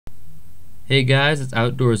Hey guys, it's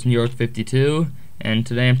Outdoors New York 52, and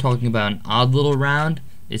today I'm talking about an odd little round.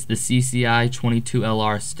 It's the CCI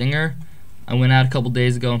 22LR Stinger. I went out a couple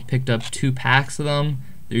days ago and picked up 2 packs of them.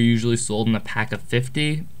 They're usually sold in a pack of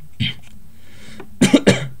 50.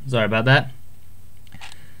 Sorry about that.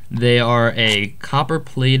 They are a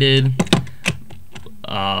copper-plated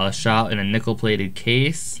shot in a nickel-plated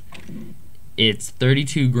case. It's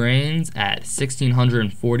 32 grains at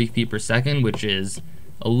 1640 feet per second, which is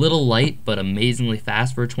a little light but amazingly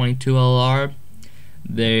fast for a 22LR.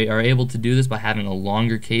 They are able to do this by having a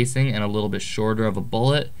longer casing and a little bit shorter of a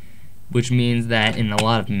bullet, which means that in a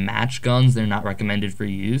lot of match guns they're not recommended for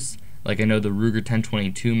use. Like I know the Ruger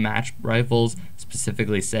 1022 match rifles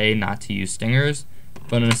specifically say not to use stingers,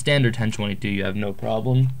 but in a standard 1022 you have no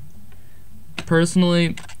problem.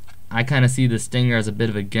 Personally, I kind of see the Stinger as a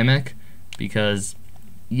bit of a gimmick because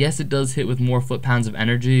yes, it does hit with more foot-pounds of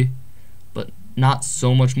energy, but not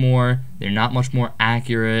so much more. They're not much more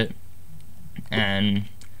accurate, and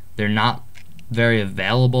they're not very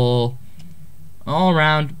available. All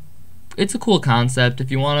around, it's a cool concept. If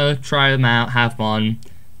you want to try them out, have fun,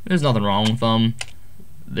 there's nothing wrong with them.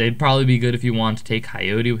 They'd probably be good if you want to take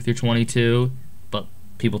coyote with your 22, but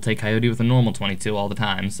people take coyote with a normal 22 all the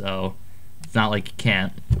time, so it's not like you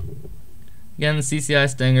can't. Again, the CCI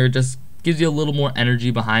Stinger just gives you a little more energy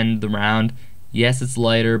behind the round. Yes, it's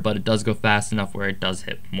lighter, but it does go fast enough where it does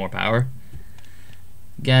hit more power.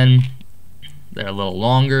 Again, they're a little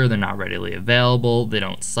longer, they're not readily available, they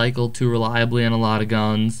don't cycle too reliably in a lot of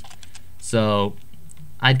guns. So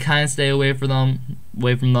I'd kind of stay away from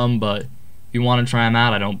them, but if you want to try them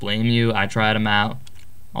out, I don't blame you. I tried them out.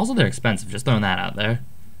 Also, they're expensive, just throwing that out there.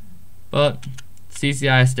 But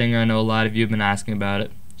CCI Stinger, I know a lot of you have been asking about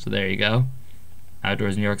it, so there you go.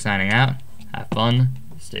 Outdoors New York signing out. Have fun,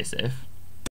 stay safe.